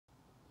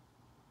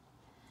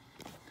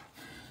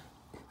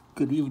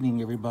Good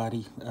evening,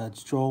 everybody.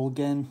 It's Joel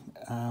again.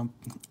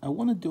 I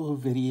want to do a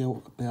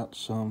video about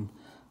some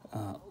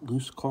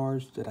loose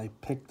cars that I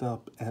picked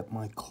up at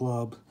my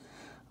club.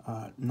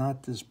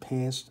 Not this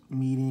past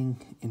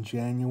meeting in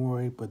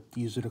January, but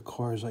these are the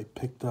cars I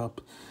picked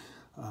up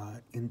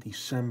in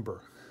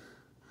December,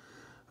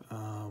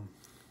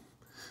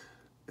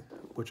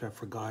 which I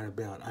forgot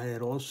about. I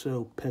had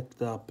also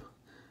picked up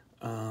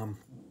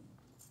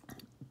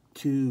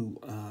two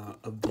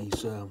of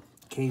these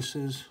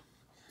cases.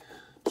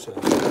 So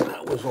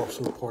that was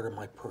also part of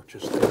my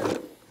purchase there.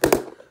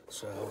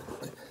 So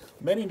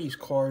many of these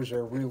cars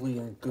are really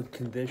in good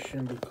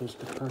condition because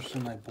the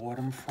person I bought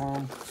them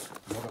from,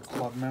 another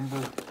club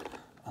member,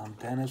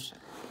 Dennis,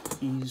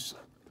 he's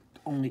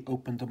only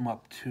opened them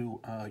up to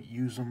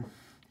use them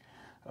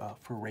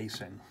for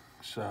racing.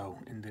 So,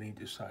 and then he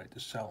decided to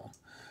sell them.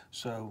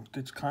 So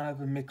it's kind of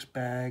a mixed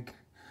bag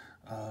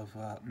of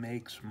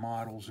makes,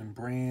 models, and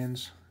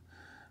brands.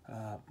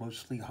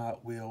 Mostly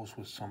Hot Wheels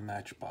with some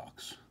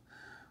Matchbox.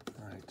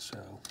 All right,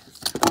 so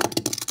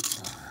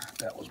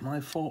that was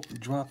my fault.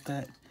 Drop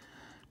that.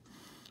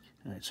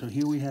 All right, so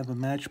here we have a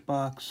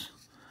Matchbox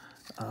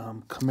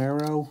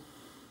Camaro.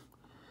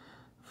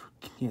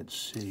 Can't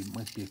see. It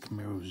might be a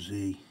Camaro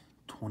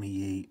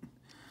Z28.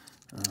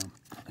 I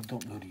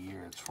don't know the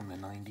year. It's from the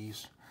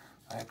 90s.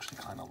 I actually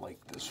kind of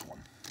like this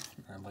one.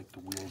 I like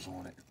the wheels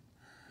on it.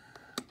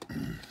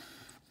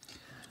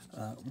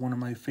 One of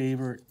my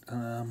favorite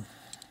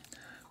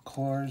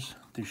cars,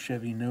 the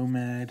Chevy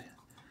Nomad.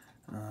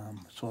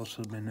 It's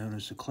also been known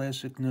as the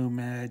Classic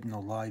Nomad and the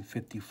Live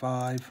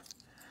 55.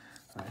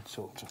 All right,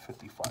 so it's a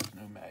 55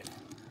 Nomad.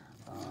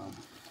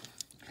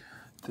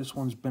 This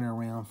one's been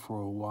around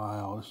for a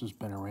while. This has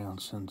been around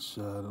since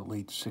the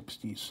late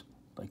 60s,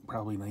 like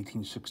probably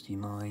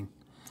 1969.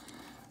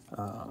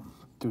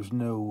 There's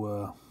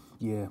no,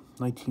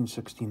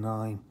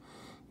 1969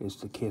 is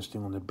the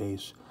casting on the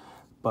base.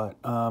 But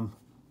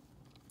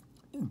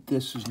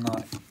this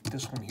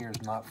one here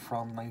is not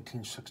from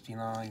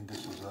 1969.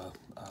 This is a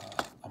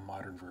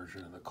modern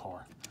version of the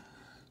car.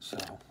 So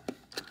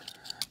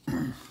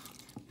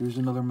here's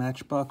another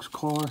Matchbox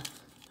car.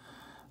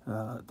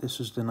 This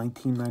is the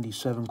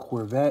 1997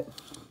 Corvette.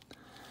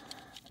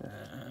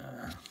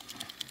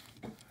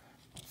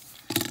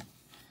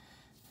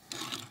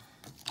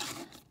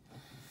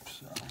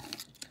 So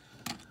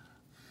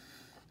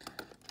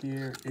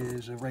here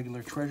is a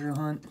regular treasure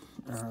hunt.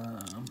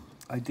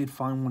 I did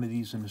find one of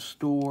these in the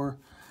store,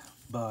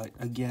 but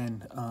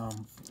again,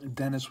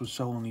 Dennis was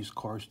selling these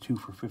cars two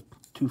for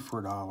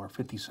 $1,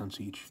 50 cents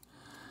each.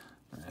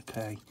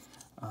 Okay,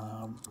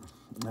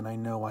 and I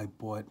know I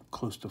bought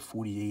close to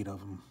 48 of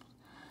them.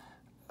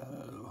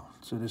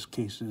 So this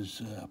case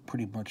is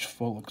pretty much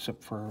full,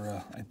 except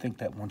for I think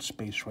that one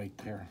space right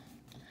there.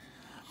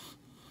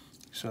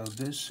 So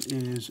this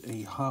is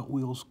a Hot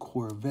Wheels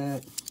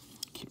Corvette.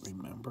 Can't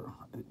remember.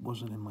 It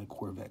wasn't in my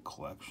Corvette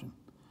collection.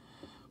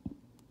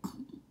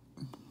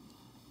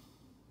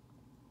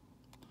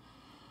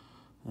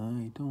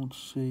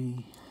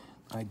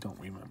 I don't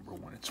remember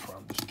when it's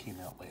from. This came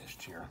out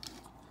last year.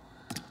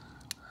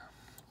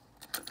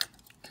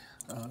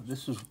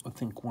 This is, I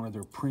think, one of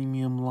their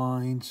premium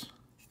lines.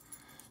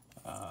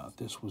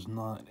 This was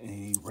not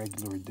a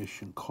regular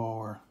edition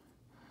car,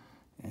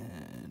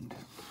 and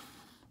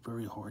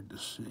very hard to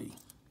see.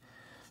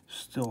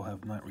 Still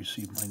have not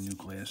received my new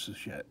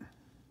glasses yet.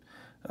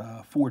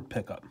 Ford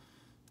pickup.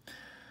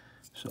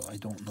 So I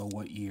don't know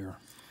what year.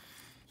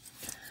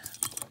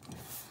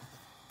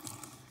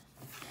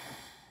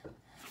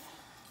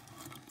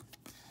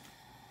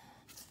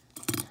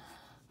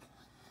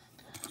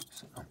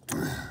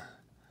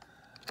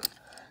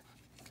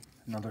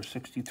 Another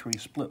 63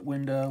 split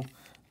window.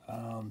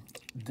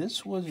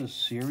 This was a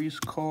series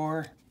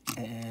car,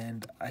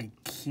 and I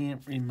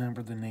can't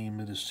remember the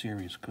name of the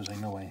series because I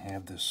know I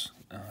have this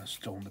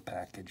still in the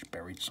package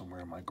buried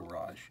somewhere in my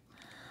garage.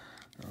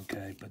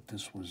 Okay, but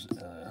this was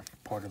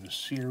part of a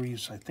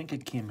series. I think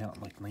it came out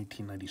in like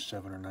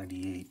 1997 or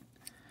 98.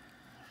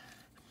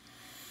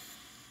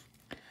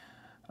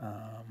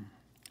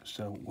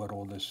 So what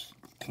all this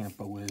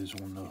tampo is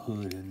on the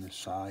hood and the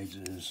sides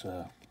is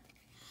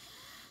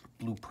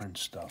blueprint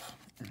stuff.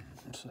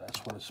 So that's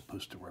what it's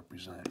supposed to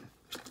represent.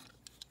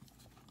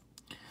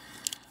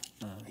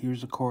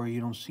 Here's a car you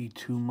don't see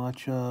too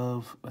much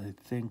of. I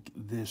think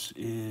this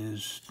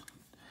is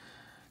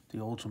the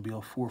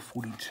Oldsmobile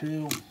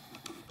 442.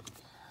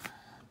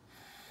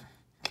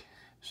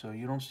 So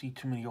you don't see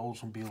too many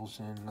Oldsmobiles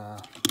in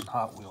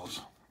Hot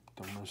Wheels.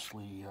 They're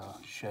mostly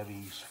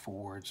Chevys,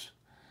 Fords.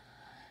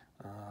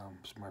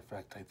 As a matter of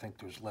fact, I think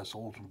there's less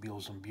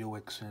Oldsmobiles and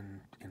Buicks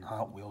in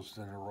Hot Wheels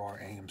than there are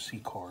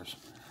AMC cars.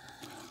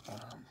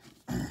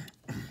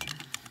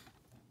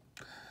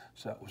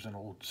 So that was an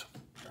old,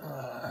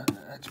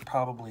 that's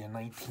probably a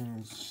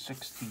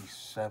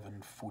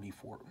 1967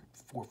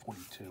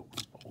 442,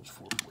 Olds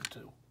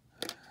 442.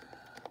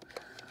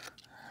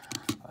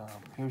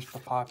 Here's the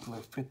popular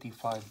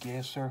 55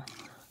 Gasser.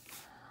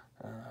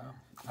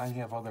 I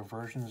have other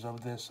versions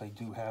of this. I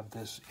do have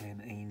this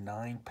in a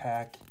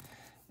 9-pack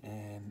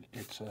and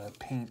it's a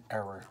paint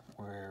error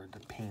where the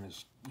paint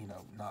is, you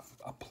know, not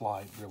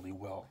applied really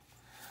well.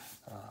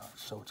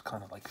 So it's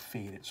kind of like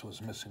faded, so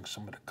it's missing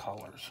some of the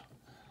colors.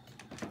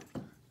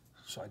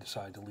 So I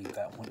decided to leave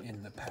that one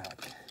in the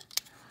pack.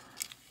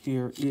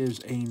 Here is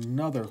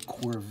another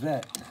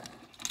Corvette.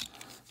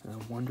 And I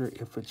wonder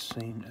if it's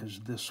same as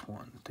this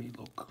one. They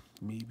look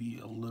maybe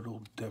a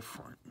little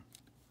different.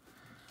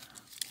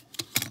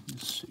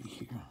 Let's see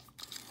here.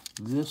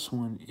 This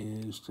one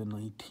is the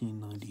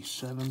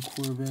 1997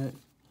 Corvette.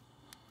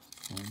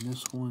 And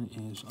this one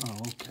is, oh,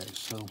 okay.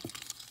 So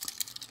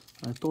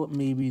I thought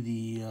maybe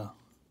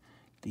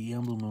the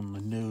emblem on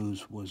the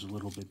nose was a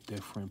little bit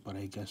different, but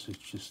I guess it's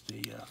just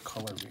the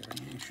color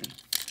variation.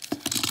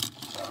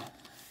 So,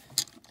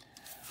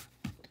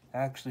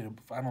 actually,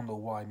 I don't know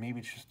why. Maybe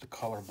it's just the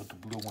color, but the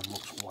blue one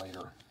looks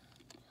whiter.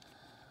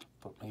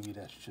 But maybe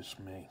that's just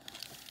me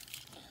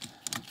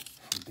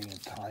from being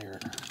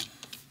tired.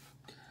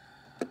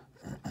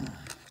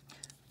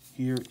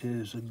 Here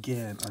is,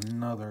 again,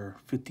 another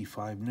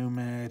 55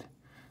 Nomad.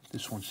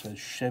 This one says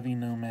Chevy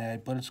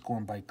Nomad, but it's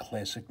going by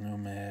Classic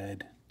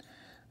Nomad,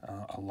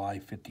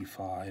 Alive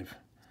 55.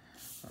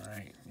 All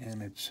right,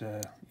 and it's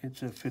a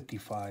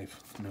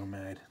 55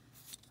 Nomad.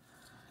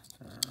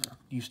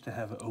 Used to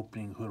have an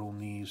opening hood on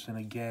these, and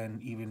again,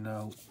 even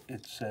though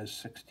it says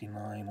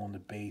 69 on the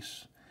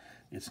base,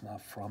 it's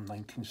not from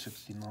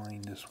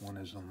 1969. This one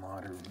is a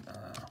modern,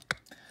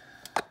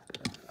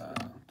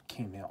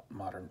 came out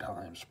modern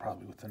times,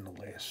 probably within the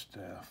last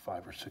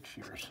 5 or 6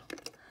 years.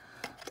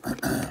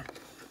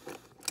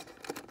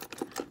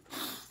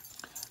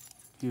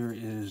 Here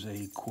is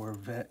a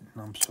Corvette.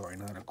 No, I'm sorry,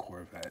 not a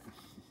Corvette.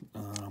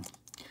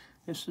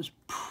 This is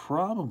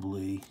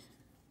probably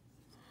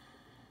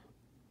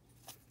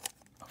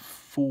a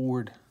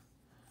Ford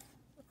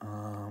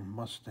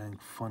Mustang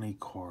funny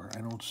car.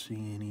 I don't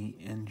see any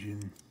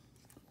engine.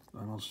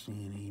 I don't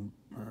see any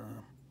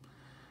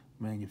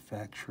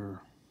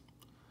manufacturer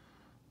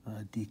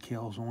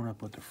decals on it,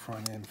 but the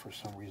front end for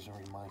some reason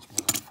reminds me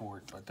of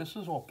Ford. But this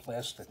is all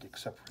plastic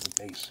except for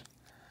the base.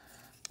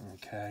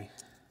 Okay.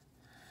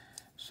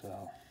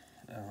 So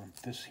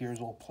this here is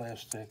all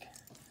plastic,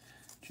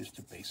 just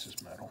the base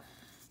is metal,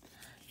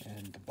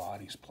 and the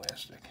body's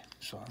plastic.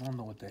 So I don't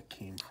know what that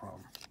came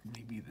from.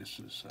 Maybe this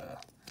is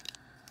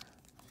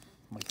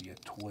might be a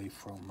toy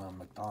from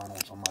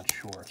McDonald's. I'm not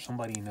sure. If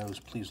somebody knows,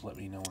 please let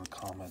me know in the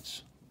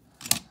comments.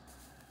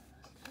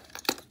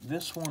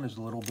 This one is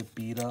a little bit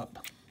beat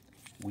up.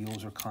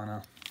 Wheels are kind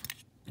of,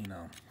 you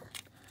know,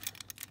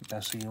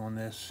 messy on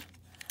this,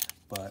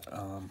 but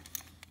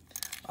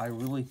I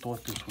really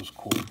thought this was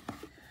cool.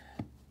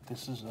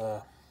 This is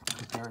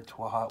compared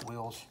to a Hot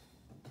Wheels,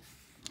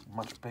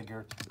 much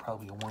bigger,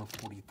 probably a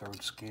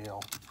 1/43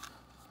 scale,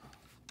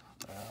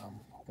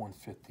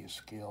 1/50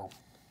 scale,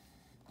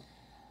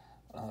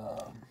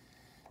 or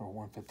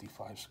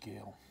 1/55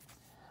 scale.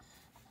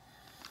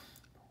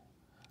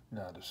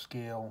 Now the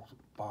scale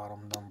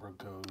bottom number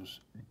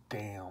goes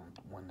down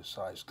when the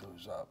size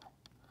goes up.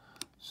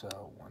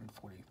 So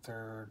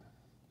 1/43,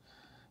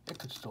 it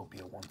could still be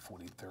a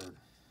 1/43.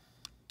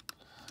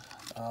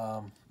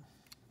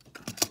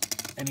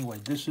 Anyway,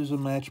 this is a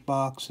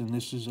Matchbox, and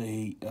this is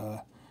a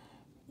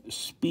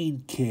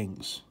Speed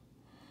Kings.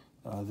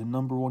 The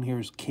number one here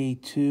is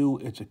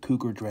K2. It's a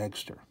Cougar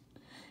Dragster.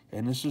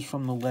 And this is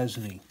from the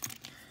Lesney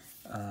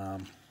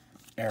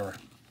era.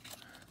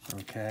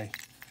 Okay?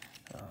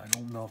 I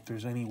don't know if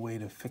there's any way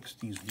to fix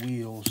these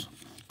wheels,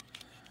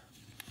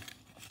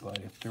 but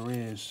if there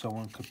is,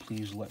 someone could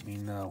please let me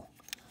know.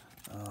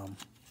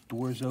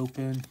 Doors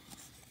open.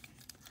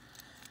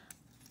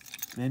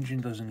 The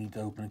engine doesn't need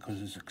to open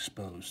because it's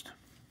exposed.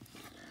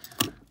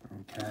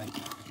 Okay,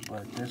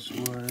 but this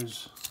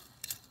was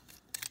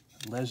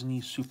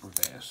Lesney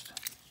Supervast.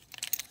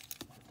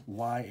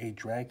 Why a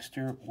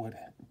dragster would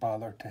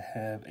bother to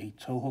have a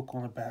tow hook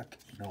on the back,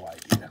 no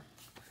idea.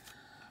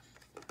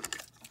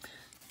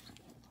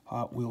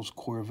 Hot Wheels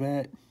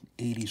Corvette,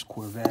 80s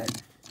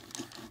Corvette,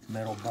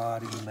 metal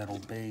body, metal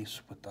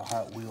base with the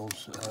Hot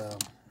Wheels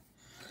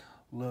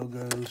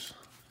logos.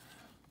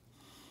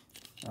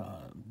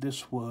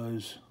 This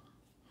was,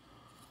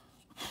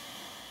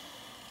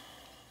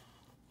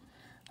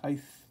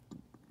 I'm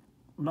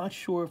not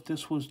sure if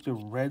this was the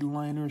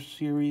Redliner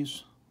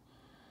series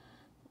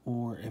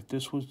or if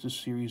this was the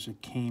series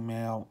that came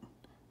out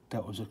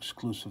that was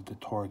exclusive to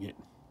Target.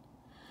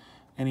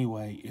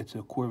 Anyway, it's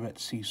a Corvette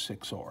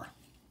C6R.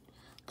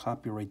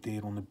 Copyright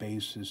date on the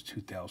base is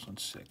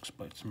 2006,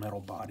 but it's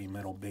metal body,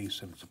 metal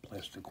base, and it's a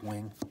plastic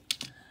wing.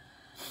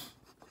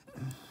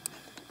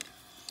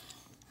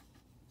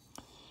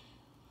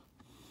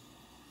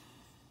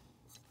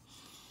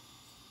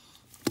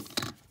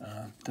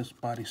 This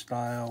body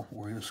style,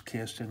 or this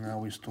casting, I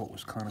always thought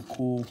was kind of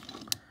cool.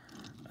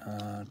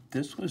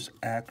 This was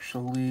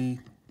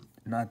actually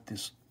not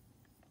this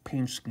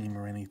paint scheme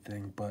or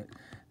anything, but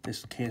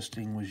this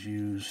casting was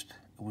used,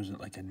 was it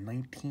like a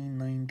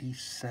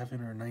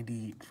 1997 or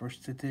 98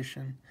 first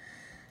edition?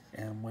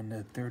 And when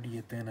the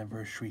 30th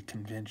anniversary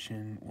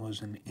convention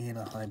was in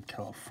Anaheim,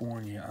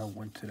 California, I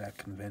went to that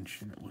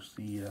convention. It was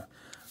the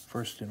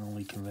first and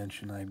only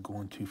convention I had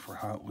gone to for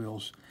Hot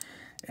Wheels.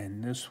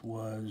 And this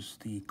was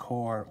the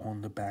car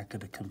on the back of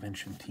the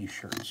convention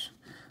t-shirts.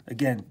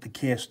 Again, the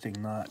casting,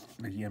 not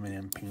the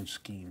M&M paint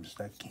schemes.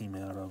 That came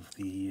out of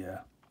the,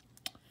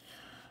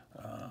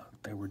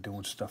 they were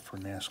doing stuff for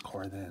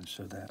NASCAR then,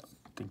 so that,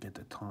 I think at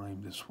the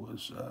time, this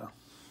was,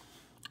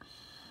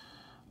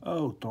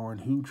 oh darn,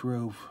 who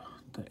drove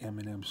the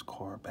M&M's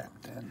car back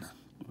then?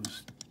 It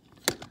was,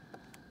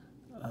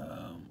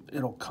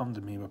 it'll come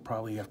to me, but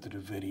probably after the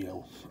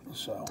video,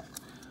 so.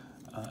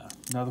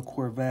 Another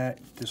Corvette.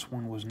 This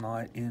one was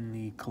not in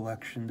the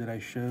collection that I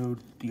showed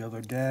the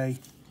other day.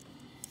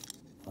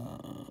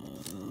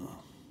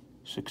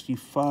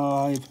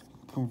 65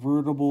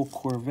 convertible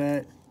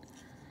Corvette.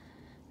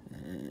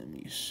 Let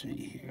me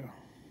see here.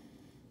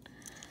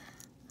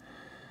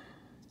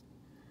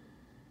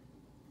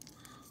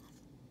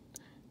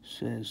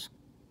 Says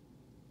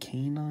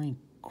Canine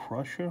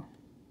Crusher.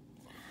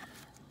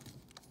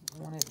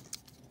 I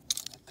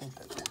think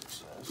that's what it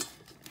says.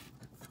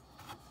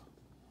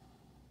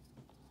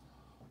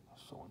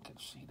 Someone can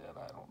see that,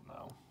 I don't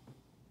know.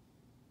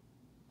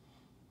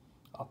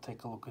 I'll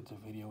take a look at the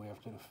video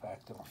after the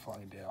fact and I'll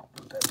find out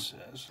what that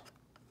says.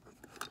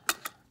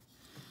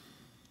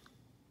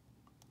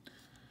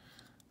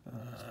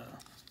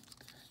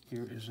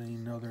 Here is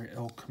another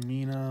El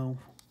Camino.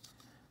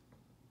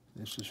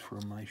 This is for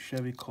my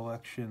Chevy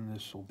collection.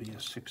 This will be a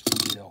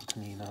 68 El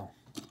Camino.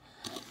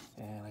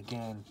 And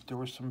again, there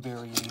were some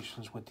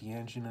variations with the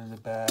engine in the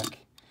back.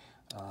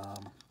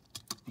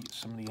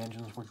 Some of the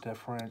engines were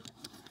different.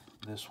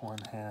 This one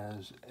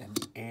has an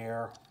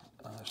air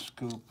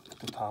scoop at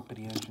the top of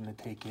the engine to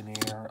take in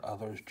air.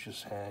 Others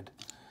just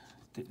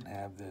didn't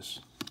have this.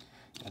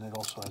 And it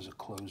also has a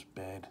closed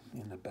bed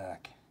in the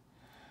back.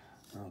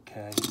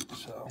 Okay,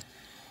 so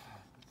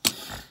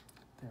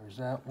there's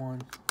that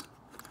one.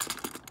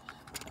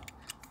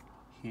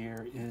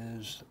 Here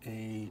is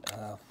I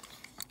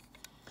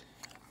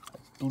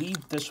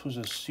believe this was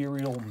a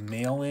serial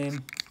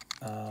mail-in.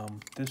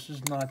 This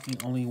is not the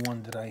only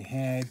one that I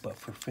had, but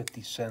for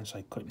 50 cents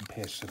I couldn't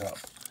pass it up.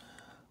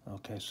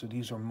 Okay, so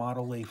these are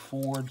Model A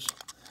Fords.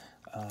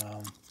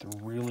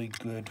 They're really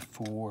good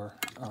for,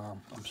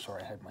 I'm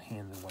sorry, I had my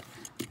hand in the way.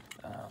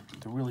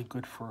 They're really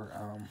good for,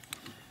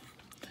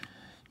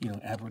 you know,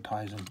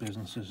 advertising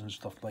businesses and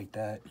stuff like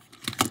that.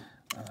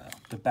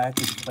 The back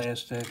is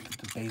plastic,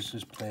 the base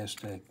is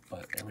plastic,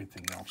 but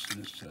everything else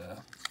is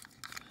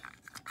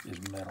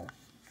metal.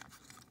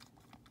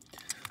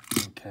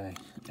 Okay,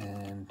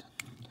 and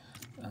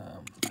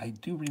I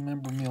do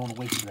remember me on the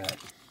way to that.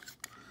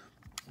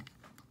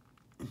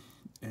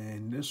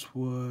 And this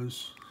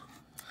was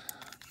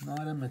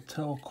not a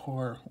Mattel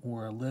car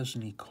or a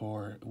Lesney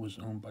car. It was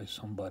owned by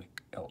somebody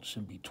else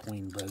in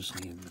between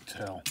Lesney and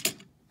Mattel.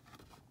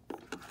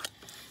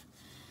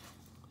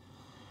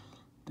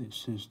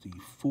 This is the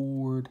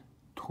Ford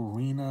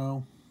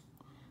Torino.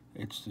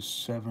 It's the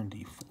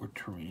 70 Ford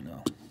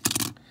Torino.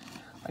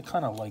 I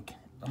kind of like,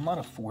 I'm not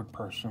a Ford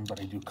person, but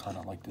I do kind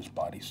of like this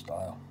body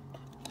style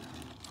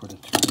for the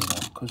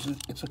Torino because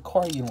it's a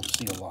car you don't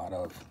see a lot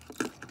of.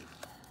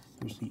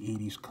 There's the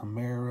 80s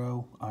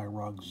Camaro,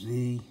 IROC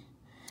Z,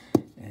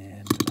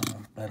 and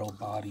metal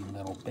body,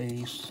 metal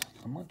base.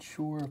 I'm not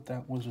sure if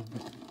that was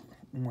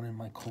one in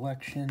my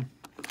collection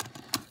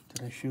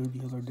that I showed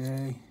the other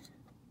day.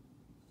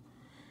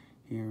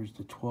 Here's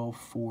the 12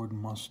 Ford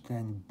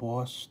Mustang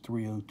Boss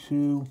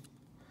 302.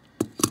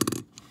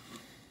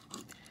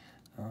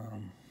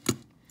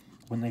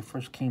 When they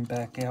first came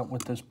back out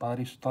with this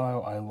body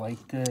style, I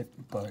liked it,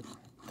 but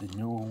the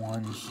newer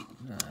ones,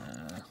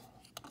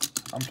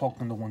 I'm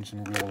talking the ones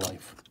in real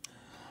life.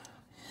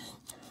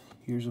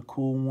 Here's a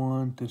cool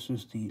one. This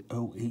is the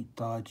 08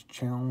 Dodge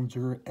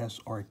Challenger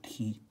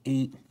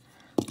SRT8.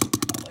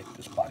 I like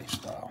this body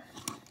style.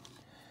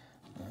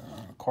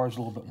 The car's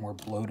a little bit more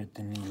bloated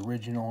than the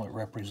original it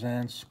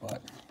represents,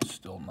 but it's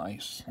still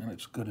nice, and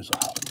it's good as a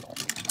Hot Wheel.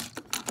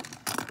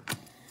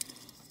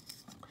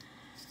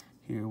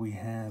 Here we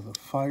have a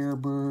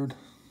Firebird.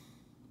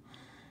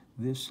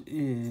 This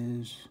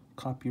is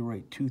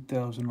copyright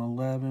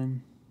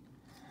 2011.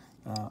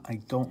 I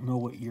don't know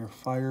what year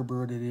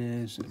Firebird it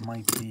is. It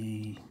might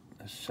be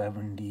a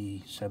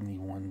 70,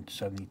 71,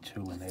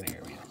 72 in that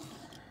area.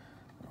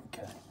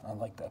 Okay, I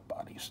like that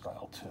body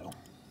style too.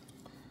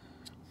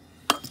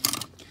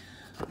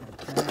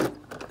 Okay.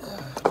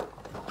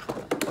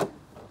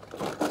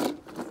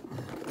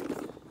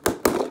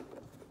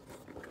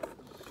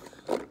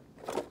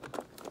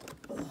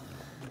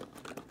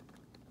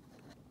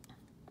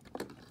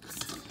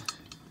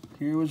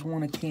 Here was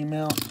one that came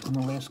out in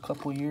the last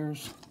couple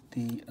years,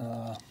 the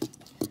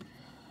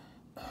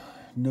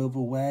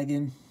Nova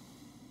Wagon.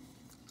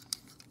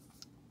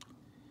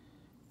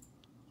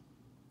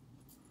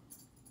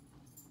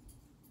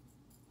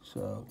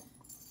 So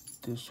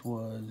this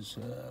was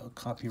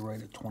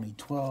copyrighted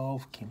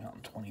 2012, came out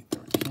in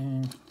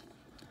 2013.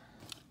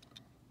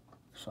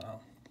 So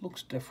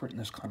looks different in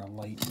this kind of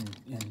light.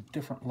 In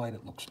different light,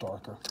 it looks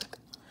darker.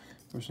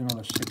 There's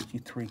another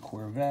 63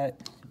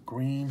 Corvette,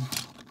 green.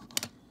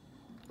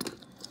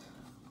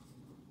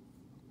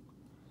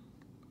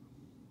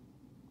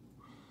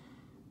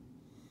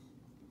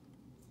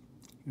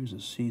 Here's a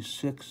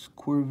C6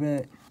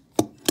 Corvette,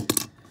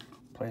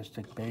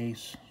 plastic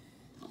base.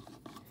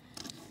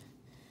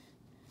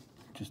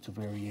 Just a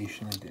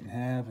variation I didn't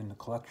have in the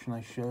collection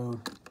I showed.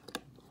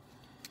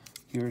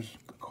 Here's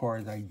a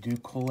car that I do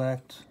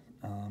collect,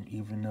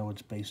 even though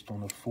it's based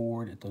on a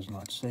Ford. It does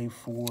not say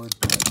Ford,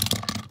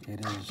 but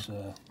it is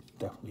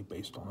definitely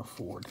based on a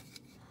Ford.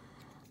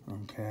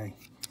 Okay,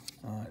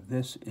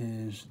 this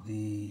is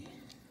the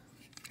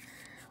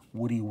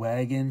Woody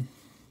Wagon.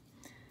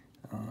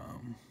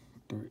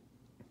 The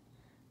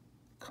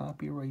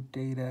copyright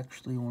date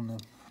actually on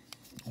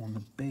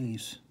the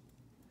base,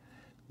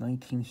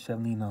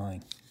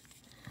 1979.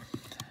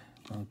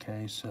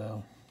 Okay,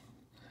 so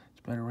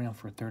it's been around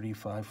for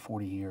 35,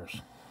 40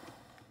 years.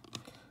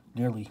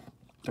 Nearly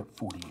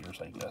 40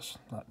 years, I guess.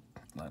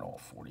 Not all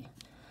 40.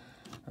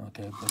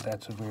 Okay, but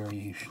that's a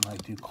variation. I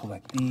do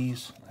collect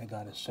these. I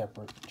got a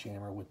separate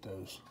jammer with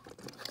those.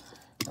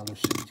 Another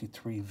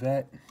 63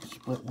 Vet,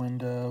 split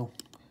window,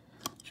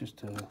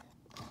 just a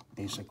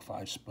basic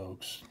 5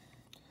 spokes.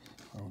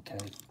 Okay,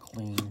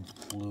 clean,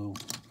 blue,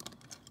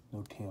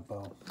 no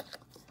tampo.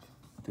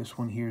 This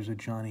one here is a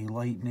Johnny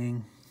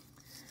Lightning.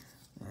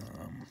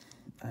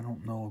 I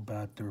don't know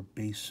about their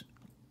base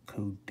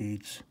code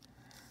dates.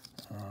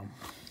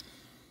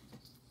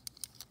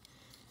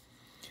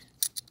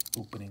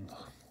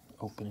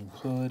 Opening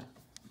hood.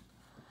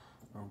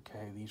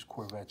 Okay, these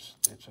Corvettes,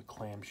 it's a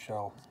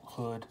clamshell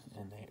hood,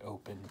 and they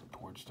open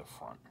towards the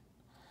front.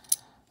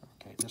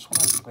 Okay, this one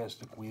has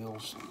plastic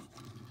wheels,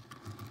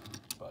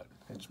 but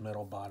it's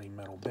metal body,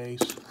 metal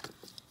base.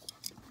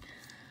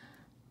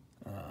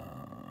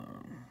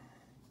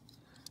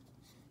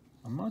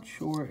 I'm not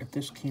sure if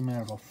this came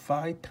out of a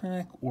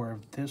 5-pack or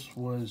if this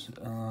was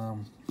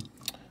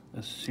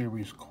a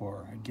series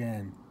car.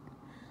 Again,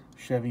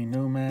 Chevy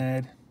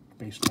Nomad,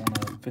 based on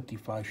a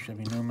 55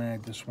 Chevy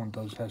Nomad. This one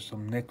does have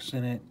some nicks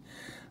in it.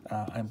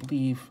 I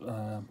believe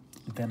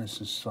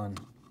Dennis's son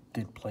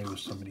did play with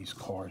some of these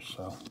cars,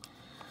 so.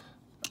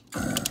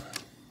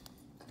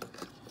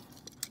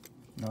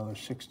 Another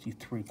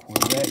 63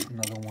 Corvette.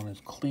 Another one is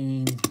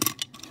clean,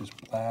 just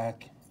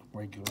black,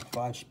 regular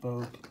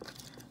 5-spoke.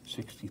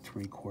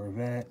 63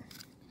 Corvette.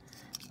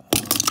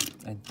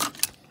 I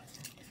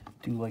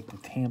do like the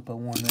tampo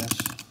on this.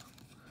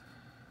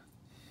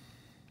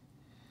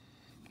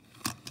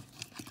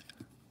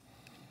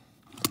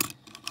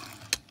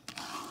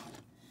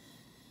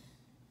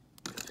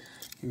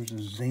 Here's a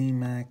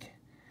Zamac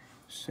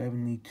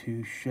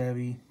 72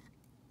 Chevy.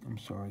 I'm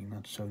sorry,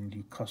 not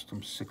 72,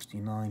 custom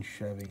 69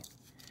 Chevy.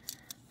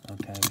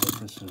 Okay, but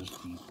this is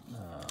the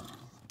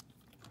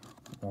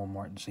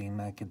Walmart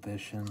Zamac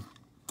edition.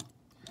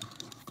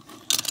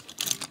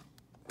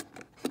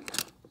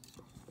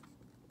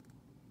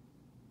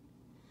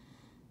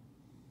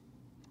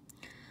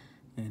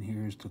 And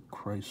here's the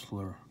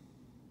Chrysler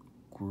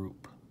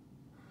Group.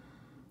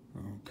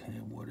 Okay,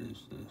 what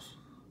is this?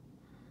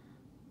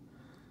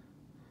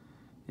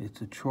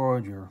 It's a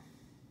Charger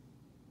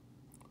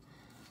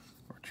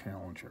or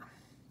Challenger.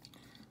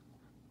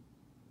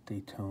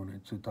 Daytona.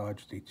 It's a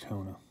Dodge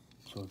Daytona,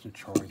 so it's a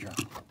Charger,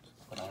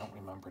 but I don't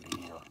remember the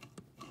year.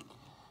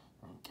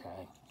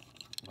 Okay,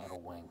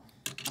 metal wing.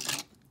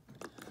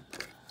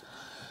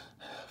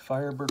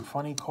 Firebird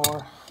funny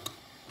car,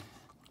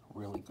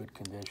 really good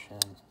condition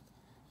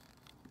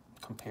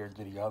compared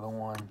to the other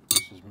one.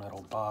 This is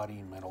metal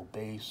body, metal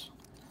base,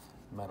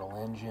 metal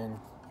engine.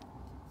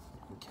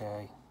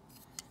 Okay,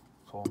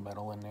 it's all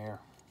metal in there.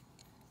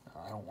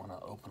 I don't want to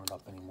open it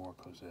up anymore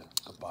because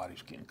the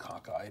body's getting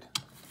cockeyed.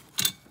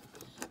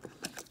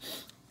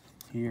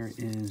 Here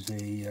is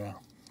a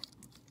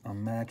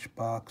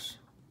Matchbox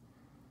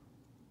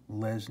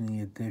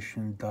Lesney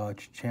Edition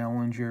Dodge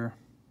Challenger.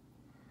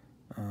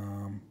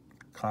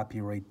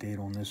 Copyright date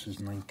on this is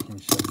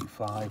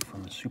 1975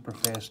 from the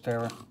Superfast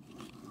era.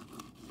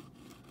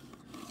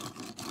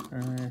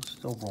 It's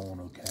still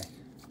rolling okay.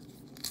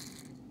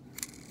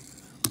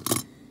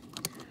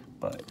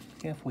 But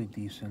halfway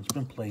decent. It's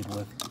been played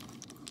with.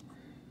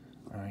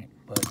 Alright,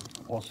 but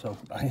also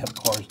I have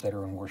cars that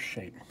are in worse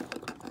shape.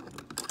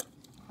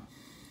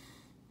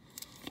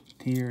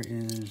 Here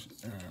is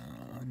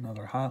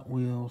another Hot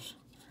Wheels.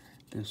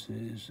 This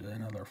is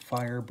another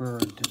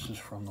Firebird. This is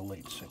from the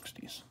late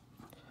 60s.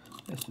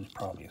 This is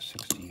probably a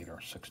 68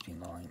 or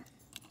 69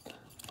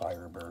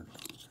 Firebird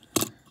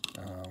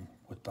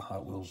with the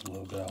Hot Wheels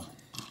logo.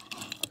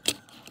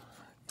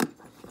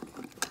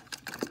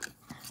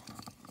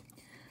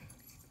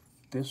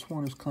 This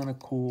one is kind of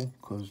cool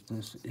because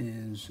this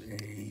is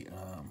a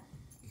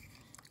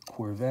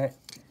Corvette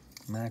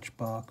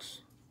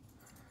Matchbox.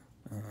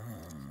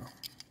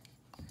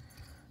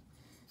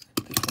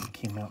 This one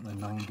came out in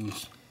the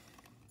 90s.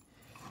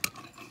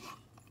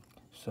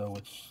 So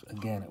it's,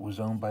 again, it was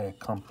owned by a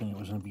company. It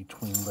was in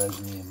between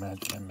Lesney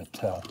and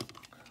Mattel.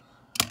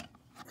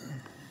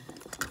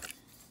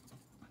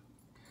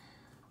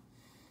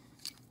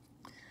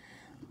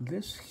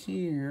 This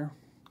here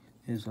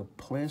is a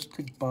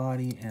plastic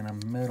body and a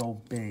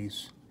metal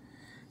base,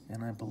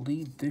 and I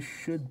believe this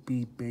should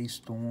be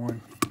based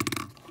on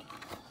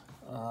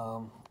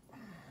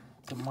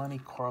the Monte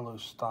Carlo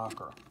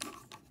Stalker.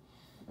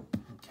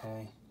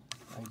 Okay,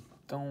 I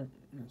don't,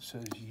 it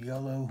says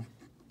yellow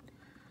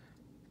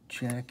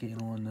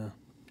jacket on the,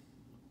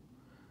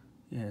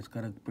 yeah, it's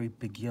got a great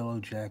big yellow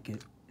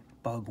jacket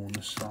bug on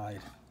the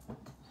side.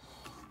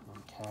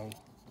 Okay,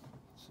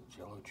 it's a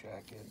yellow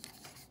jacket.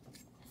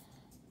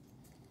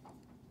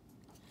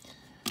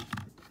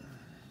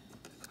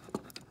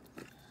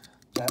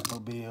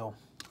 Batmobile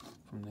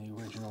from the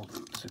original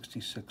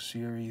 66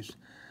 series.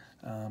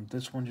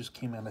 This one just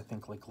came out, I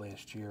think, like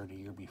last year or the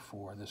year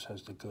before. This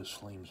has the Ghost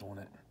Flames on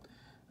it,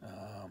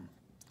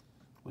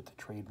 with the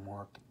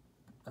trademark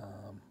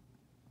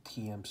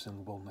TM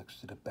symbol next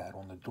to the bat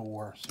on the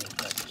door. So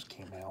that just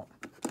came out.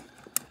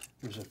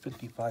 There's a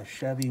 55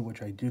 Chevy,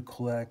 which I do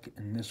collect,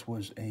 and this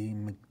was a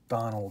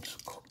McDonald's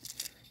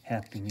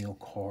Happy Meal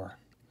car.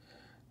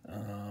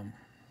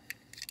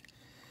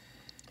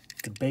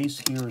 The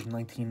base here is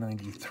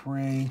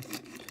 1993,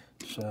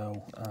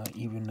 so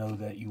even though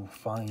that you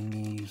find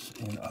these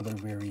in other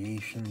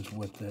variations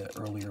with the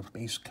earlier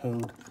base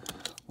code,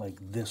 like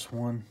this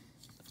one,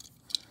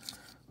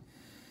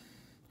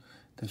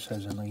 this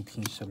has a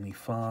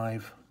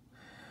 1975,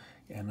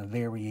 and a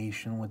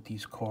variation with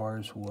these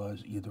cars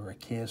was either a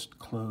cast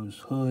closed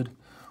hood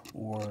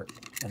or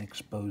an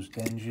exposed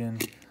engine,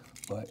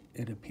 but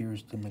it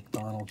appears the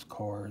McDonald's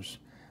cars,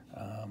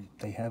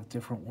 they have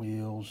different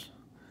wheels,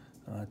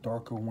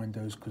 darker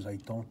windows, because I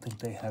don't think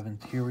they have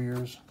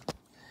interiors.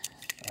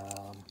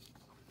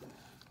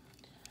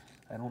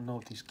 I don't know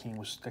if these came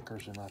with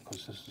stickers or not,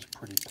 because this is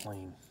pretty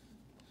plain.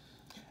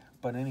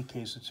 But in any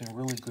case, it's in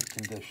really good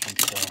condition.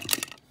 So,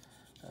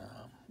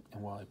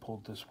 and while I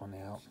pulled this one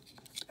out,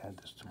 add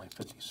this to my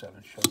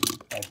 57 Chevy,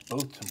 add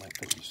both to my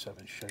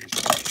 57 Chevy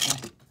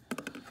collection.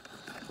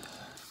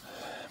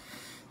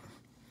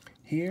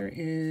 Here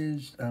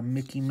is a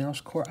Mickey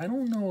Mouse car. I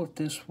don't know if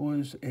this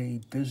was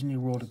a Disney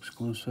World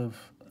exclusive.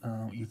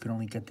 You can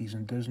only get these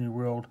in Disney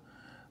World,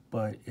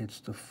 but it's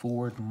the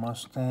Ford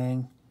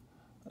Mustang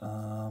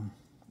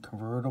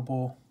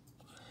convertible,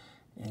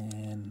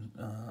 and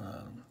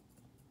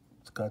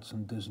it's got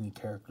some Disney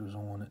characters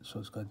on it. So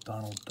it's got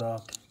Donald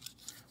Duck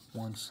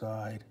one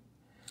side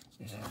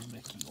and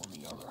Mickey on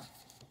the other.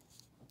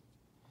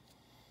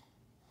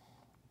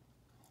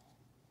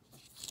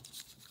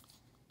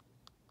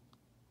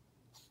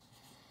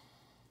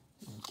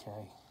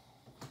 Okay.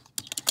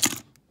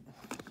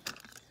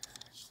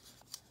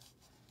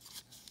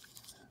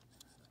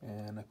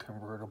 And a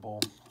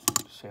convertible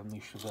 70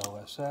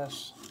 Chevelle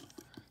SS.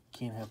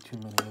 Can't have too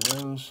many of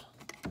those.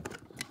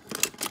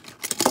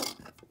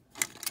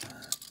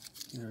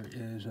 Here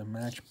is a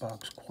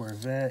Matchbox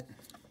Corvette.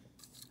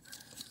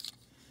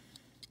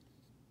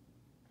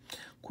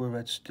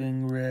 Corvette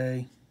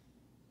Stingray.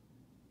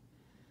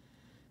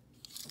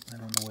 I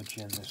don't know what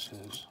gen this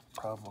is.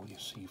 Probably a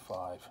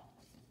C5.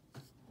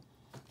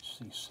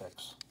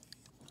 C6.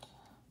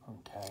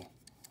 Okay.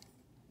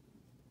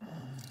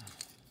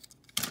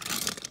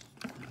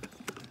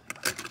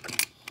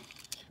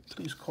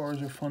 These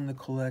cars are fun to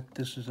collect.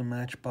 This is a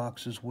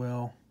Matchbox as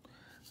well.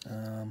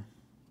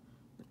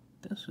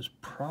 This is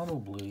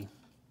probably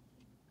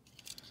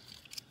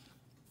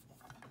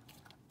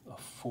a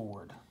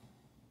Ford,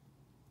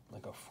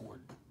 like a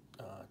Ford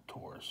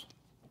Taurus.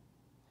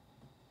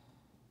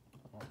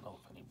 I don't know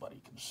if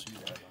anybody can see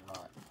that or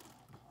not.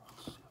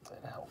 Let's see if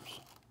that helps.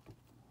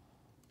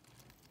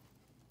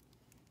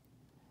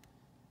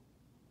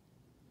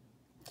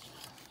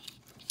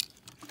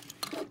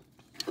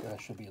 That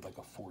should be like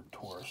a Ford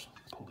Taurus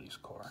police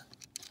car.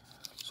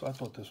 So I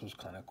thought this was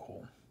kind of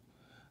cool.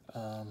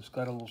 It's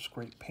got a little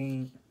scrape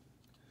paint,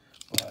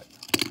 but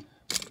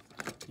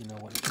you know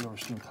what? If you've ever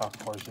seen cop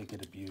cars, they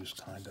get abused,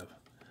 kind of.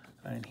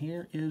 And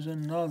here is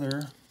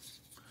another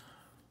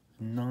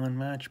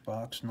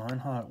non-Matchbox,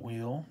 non-Hot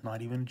Wheel,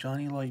 not even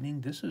Johnny Lightning.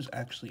 This is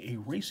actually a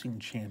Racing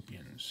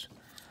Champions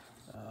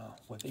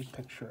with a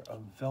picture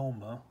of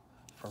Velma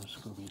from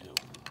Scooby-Doo.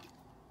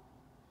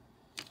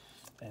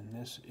 And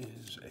this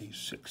is a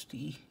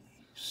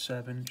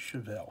 67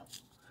 Chevelle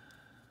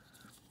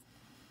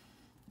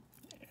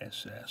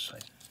SS, I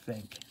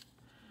think.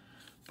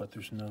 But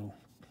there's no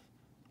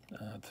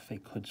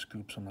fake hood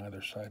scoops on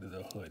either side of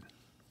the hood.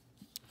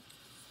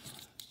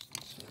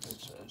 Let's see if it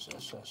says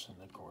SS in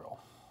the grill.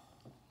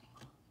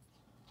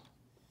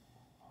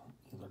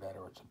 Either that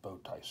or it's a bow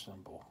tie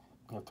symbol.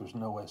 If there's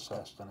no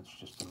SS, then it's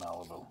just a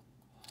Malibu.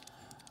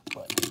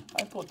 But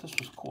I thought this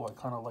was cool.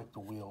 I kind of like the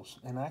wheels.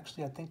 And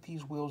actually, I think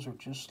these wheels are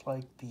just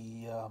like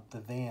the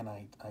van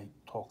I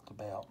talked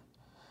about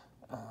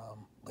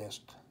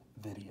last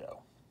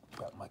video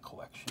about my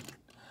collection.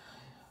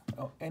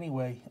 Oh,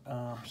 anyway,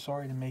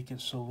 sorry to make it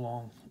so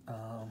long,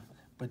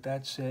 but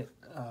that's it.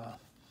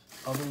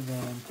 Other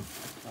than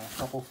a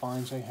couple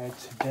finds I had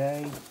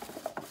today,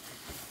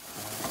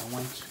 I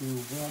went to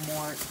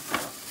Walmart,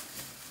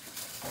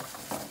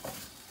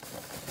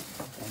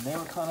 and they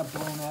were kind of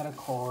blown out of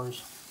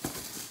cars,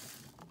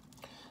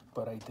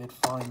 but I did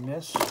find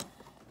this.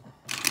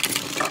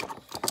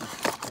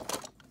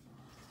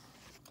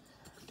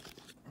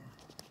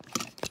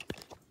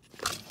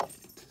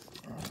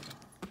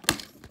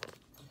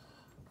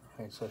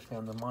 Alright, so I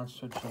found the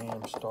Monster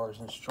Jam Stars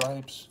and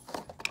Stripes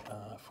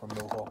from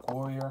Mohawk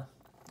Warrior.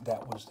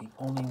 That was the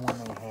only one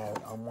they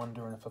had. I'm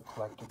wondering if a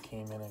collector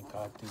came in and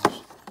got these,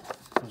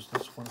 because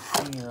this one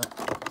here,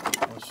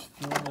 I was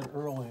feeling it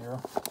earlier.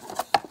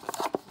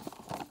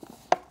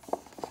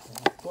 And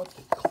I thought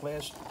the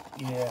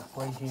yeah,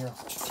 right here,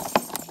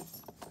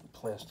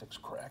 plastic's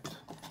cracked.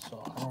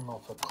 So I don't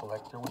know if a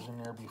collector was in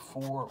there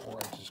before or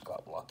I just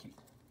got lucky.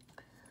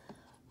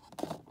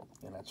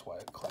 And that's why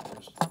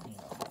collectors,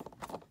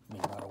 may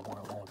not have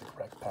wanted along the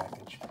correct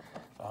package.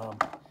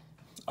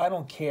 I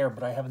don't care,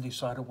 but I haven't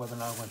decided whether or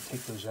not I'm going to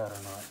take those out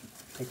or not.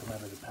 Take them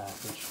out of the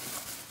package.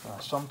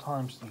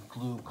 Sometimes the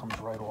glue comes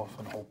right off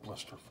and the whole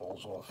blister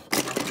falls off.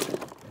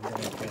 And then I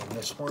found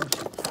this one.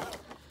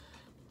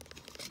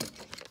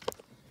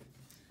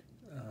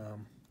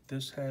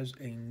 This has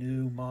a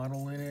new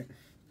model in it.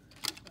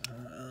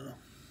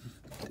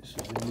 This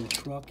is a new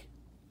truck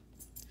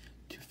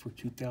for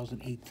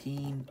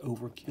 2018,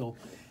 Overkill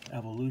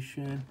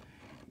Evolution.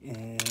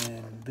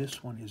 And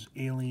this one is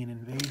Alien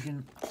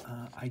Invasion.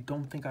 I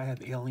don't think I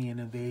have Alien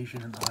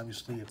Invasion, and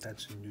obviously if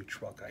that's a new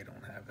truck, I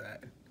don't have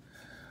that.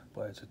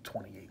 But it's a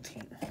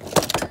 2018. And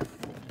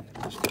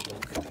let's take a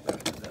look at the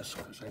back of this,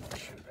 because I can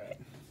show that.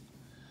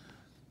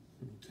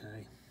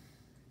 Okay.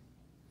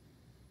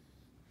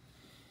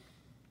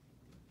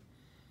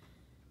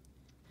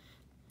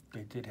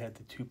 They did have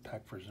the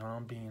 2-pack for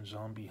Zombie and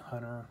Zombie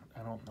Hunter.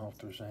 I don't know if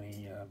there's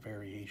any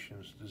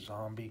variations to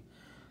Zombie,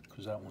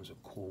 because that one's a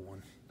cool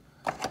one.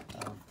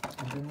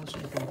 And then let's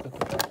take a look at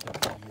the back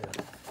of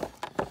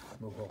the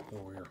Mohawk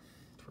Warrior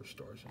for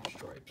Stars and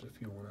Stripes,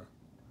 if you want to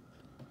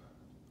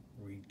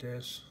read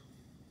this.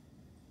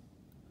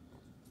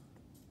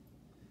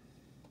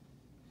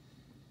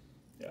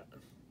 Yeah,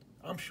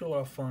 I'm sure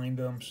I'll find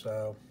them,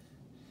 so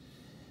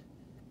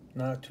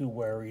not too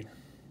worried.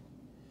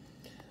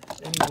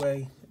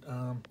 Anyway,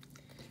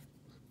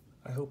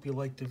 I hope you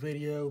liked the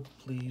video.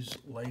 Please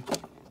like,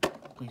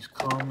 please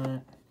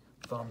comment,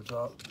 thumbs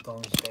up,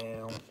 thumbs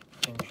down,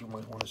 things you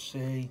might want to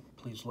see.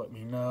 Please let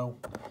me know.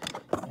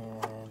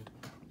 And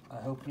I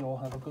hope you all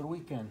have a good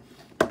weekend.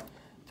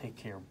 Take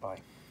care. Bye.